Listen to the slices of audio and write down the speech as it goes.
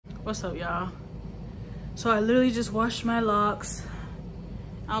What's up, y'all? So I literally just washed my locks.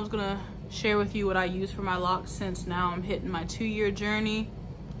 I was gonna share with you what I use for my locks since now I'm hitting my 2-year journey.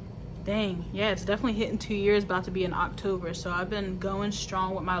 Dang, yeah, it's definitely hitting 2 years, about to be in October. So I've been going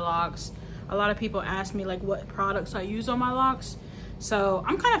strong with my locks. A lot of people ask me like what products I use on my locks. So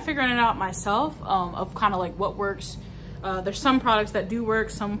I'm kind of figuring it out myself, of kind of like what works. There's some products that do work,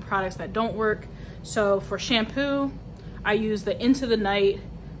 some products that don't work. So for shampoo, I use the Into the Night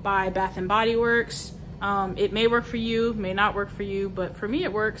by Bath and Body Works. It may work for you, may not work for you, but for me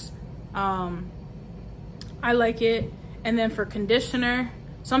it works. I like it. And then for conditioner,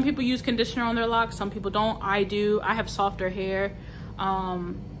 some people use conditioner on their locks, some people don't. I do. I have softer hair,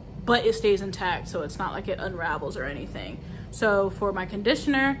 but it stays intact, so it's not like it unravels or anything. So for my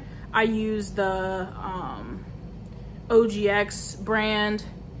conditioner, I use the OGX brand.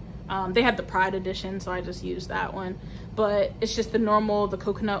 They had the Pride edition, so I just use that one. But it's just the normal, the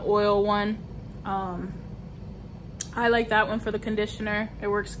coconut oil one. I like that one for the conditioner. It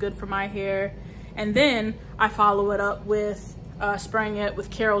works good for my hair. And then I follow it up with spraying it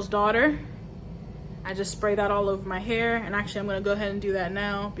with Carol's Daughter. I just spray that all over my hair. And actually I'm gonna go ahead and do that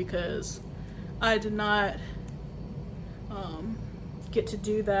now because I did not get to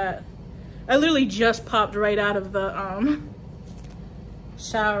do that. I literally just popped right out of the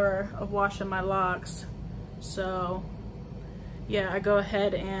shower of washing my locks. So yeah, I go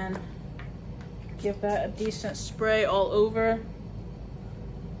ahead and give that a decent spray all over.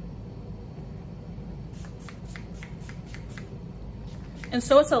 And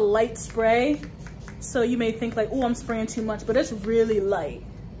so it's a light spray. So you may think like, oh, I'm spraying too much, but it's really light.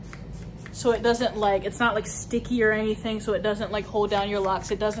 So it doesn't like, it's not like sticky or anything. So it doesn't like hold down your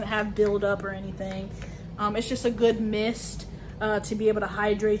locks. It doesn't have buildup or anything. It's just a good mist to be able to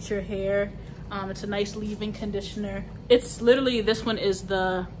hydrate your hair. It's a nice leave-in conditioner. It's literally, this one is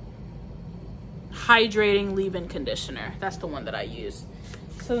the hydrating leave-in conditioner. That's the one that I use.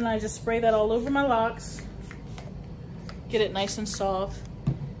 So then I just spray that all over my locks, get it nice and soft,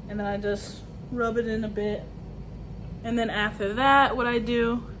 and then I just rub it in a bit. And then after that, what I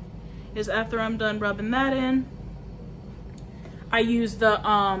do is after I'm done rubbing that in, I use the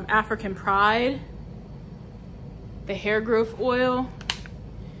African Pride, the hair growth oil,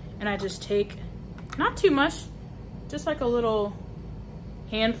 and I just take, not too much, just like a little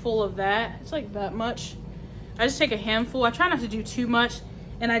handful of that. It's like that much. I just take a handful. I try not to do too much,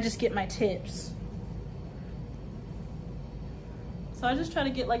 and I just get my tips. So I just try to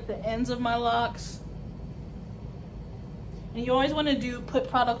get like the ends of my locks. And you always want to put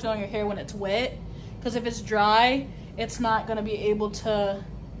product on your hair when it's wet, because if it's dry, it's not going to be able to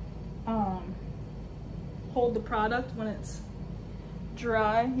hold the product when it's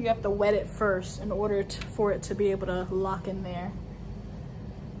dry. You have to wet it first in order for it to be able to lock in there.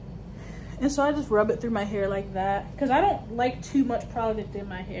 And so I just rub it through my hair like that, because I don't like too much product in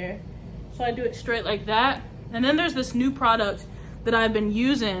my hair. So I do it straight like that. And then there's this new product that I've been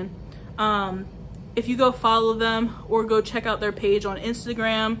using. If you go follow them or go check out their page on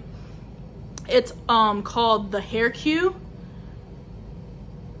Instagram, it's called the Hair Q.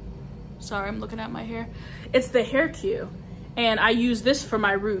 Sorry, I'm looking at my hair. It's the Hair Q, and I use this for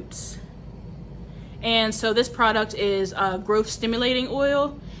my roots. And so this product is growth stimulating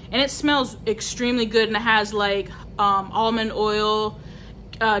oil, and it smells extremely good, and it has like almond oil,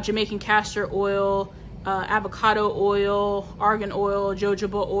 Jamaican castor oil, avocado oil, argan oil,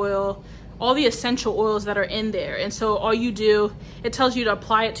 jojoba oil, all the essential oils that are in there. And so all you do, it tells you to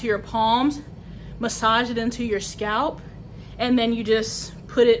apply it to your palms, massage it into your scalp, and then you just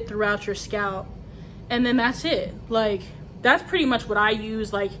put it throughout your scalp, and then that's it. Like, that's pretty much what I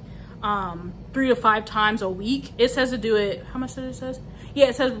use, like 3 to 5 times a week. It says to do it, how much does it says? Yeah,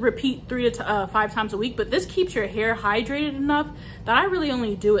 it says repeat 3 to 5 times a week, but this keeps your hair hydrated enough that I really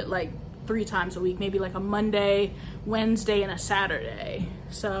only do it like 3 times a week, maybe like a Monday, Wednesday, and a Saturday.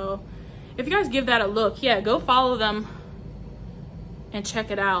 So if you guys give that a look, yeah, go follow them and check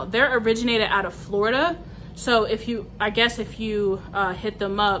it out. They're originated out of Florida. So if you, I guess if you hit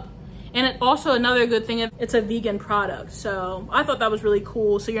them up, and it also, another good thing, it's a vegan product. So I thought that was really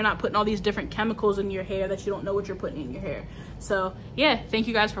cool. So you're not putting all these different chemicals in your hair that you don't know what you're putting in your hair. So yeah, thank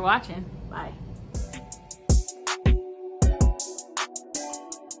you guys for watching. Bye.